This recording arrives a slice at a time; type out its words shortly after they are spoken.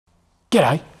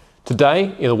G'day!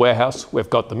 Today in the warehouse we've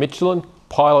got the Michelin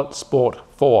Pilot Sport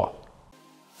 4.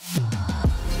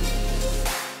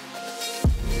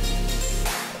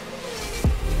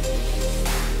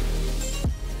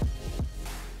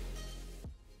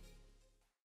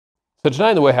 So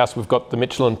today in the warehouse we've got the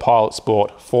Michelin Pilot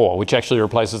Sport 4, which actually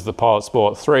replaces the Pilot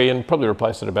Sport 3 and probably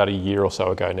replaced it about a year or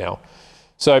so ago now.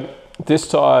 So this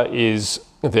tyre is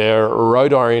their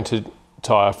road-oriented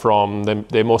tyre from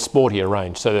their more sportier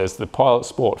range. So there's the Pilot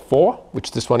Sport 4,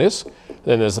 which this one is.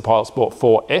 Then there's the Pilot Sport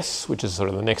 4S, which is sort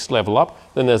of the next level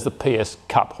up. Then there's the PS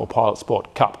Cup or Pilot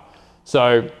Sport Cup.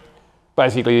 So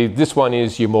basically this one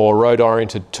is your more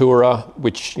road-oriented tourer,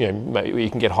 which you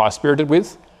can get high-spirited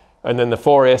with. And then the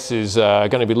 4S is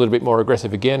going to be a little bit more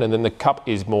aggressive again. And then the Cup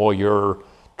is more your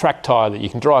track tyre that you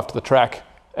can drive to the track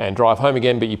and drive home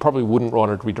again, but you probably wouldn't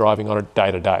want to be driving on it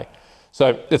day to day.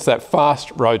 So it's that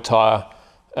fast road tyre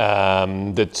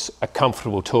that's a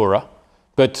comfortable tourer.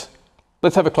 But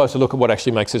let's have a closer look at what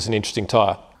actually makes this an interesting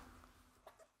tyre.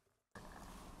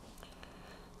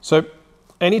 So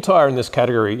any tyre in this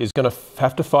category is going to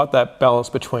have to fight that balance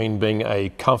between being a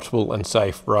comfortable and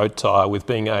safe road tyre with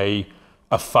being a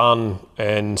fun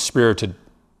and spirited,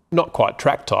 not quite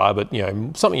track tyre, but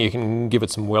something you can give it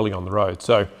some whirling on the road.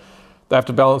 So they have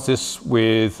to balance this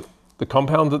with the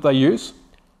compound that they use,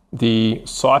 the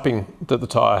siping that the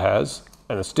tyre has,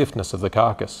 and the stiffness of the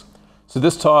carcass. So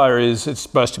this tyre it's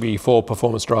supposed to be for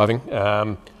performance driving.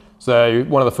 So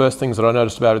one of the first things that I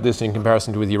noticed about this in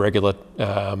comparison with your regular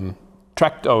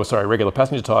regular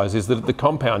passenger tyres is that the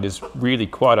compound is really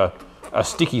quite a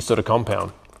sticky sort of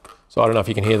compound. So I don't know if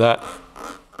you can hear that,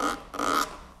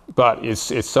 but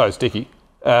it's so sticky.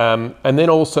 And then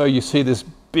also you see this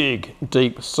big,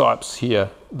 deep sipes here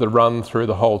that run through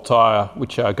the whole tyre,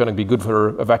 which are going to be good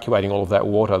for evacuating all of that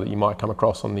water that you might come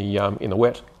across on the in the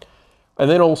wet. And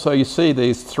then also you see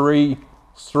these three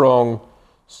strong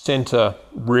centre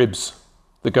ribs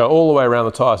that go all the way around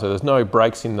the tyre, so there's no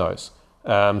breaks in those.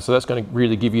 So that's going to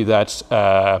really give you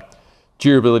that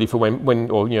durability for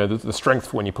the strength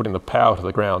for when you put in the power to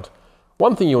the ground.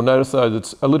 One thing you'll notice though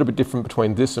that's a little bit different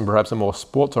between this and perhaps a more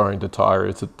sports-oriented tyre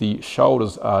is that the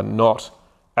shoulders are not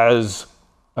as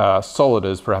solid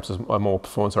as perhaps a more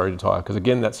performance-oriented tyre, because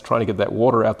again that's trying to get that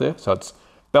water out there, so it's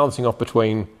balancing off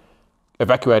between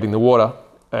evacuating the water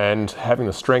and having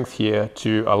the strength here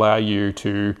to allow you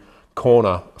to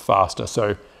corner faster.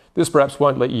 So this perhaps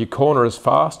won't let you corner as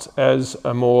fast as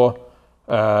a more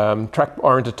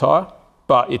track-oriented tyre,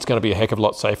 but it's going to be a heck of a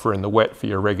lot safer in the wet for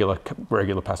your regular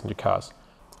passenger cars.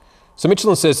 So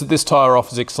Michelin says that this tyre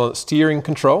offers excellent steering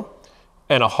control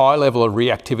and a high level of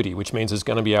reactivity, which means it's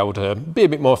going to be able to be a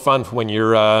bit more fun for when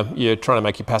you're trying to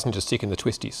make your passengers stick in the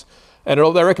twisties. And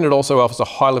they reckon it also offers a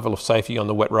high level of safety on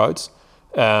the wet roads.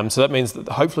 So that means that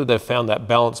hopefully they've found that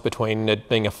balance between it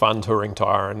being a fun touring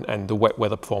tyre and the wet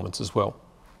weather performance as well.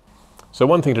 So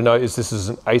one thing to note is this is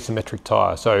an asymmetric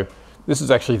tyre. So this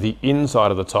is actually the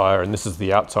inside of the tyre and this is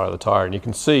the outside of the tyre. And you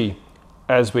can see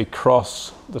as we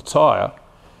cross the tyre,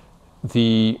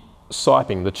 the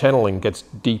siping, the channeling gets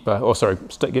deeper,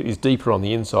 is deeper on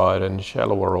the inside and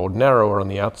shallower or narrower on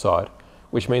the outside,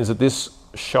 which means that this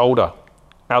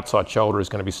outside shoulder is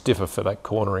going to be stiffer for that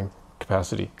cornering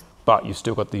capacity. But you've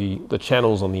still got the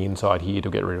channels on the inside here to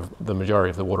get rid of the majority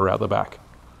of the water out the back.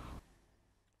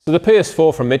 So the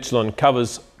PS4 from Michelin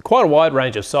covers quite a wide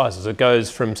range of sizes. It goes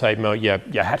from, say, your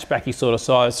hatchbacky sort of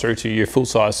size through to your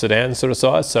full-size sedan sort of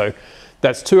size. So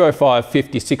that's 205,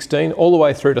 50, 16, all the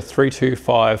way through to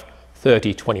 325,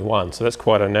 30, 21. So that's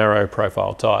quite a narrow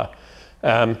profile tyre.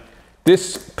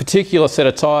 This particular set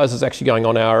of tyres is actually going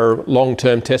on our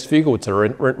long-term test vehicle. It's a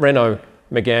Renault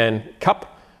Megane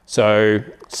Cup. So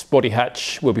Sporty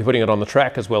Hatch will be putting it on the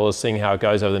track as well as seeing how it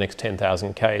goes over the next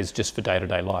 10,000 Ks just for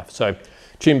day-to-day life. So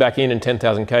tune back in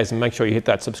 10,000 Ks and make sure you hit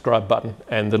that subscribe button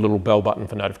and the little bell button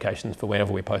for notifications for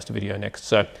whenever we post a video next.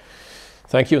 So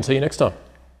thank you and see you next time.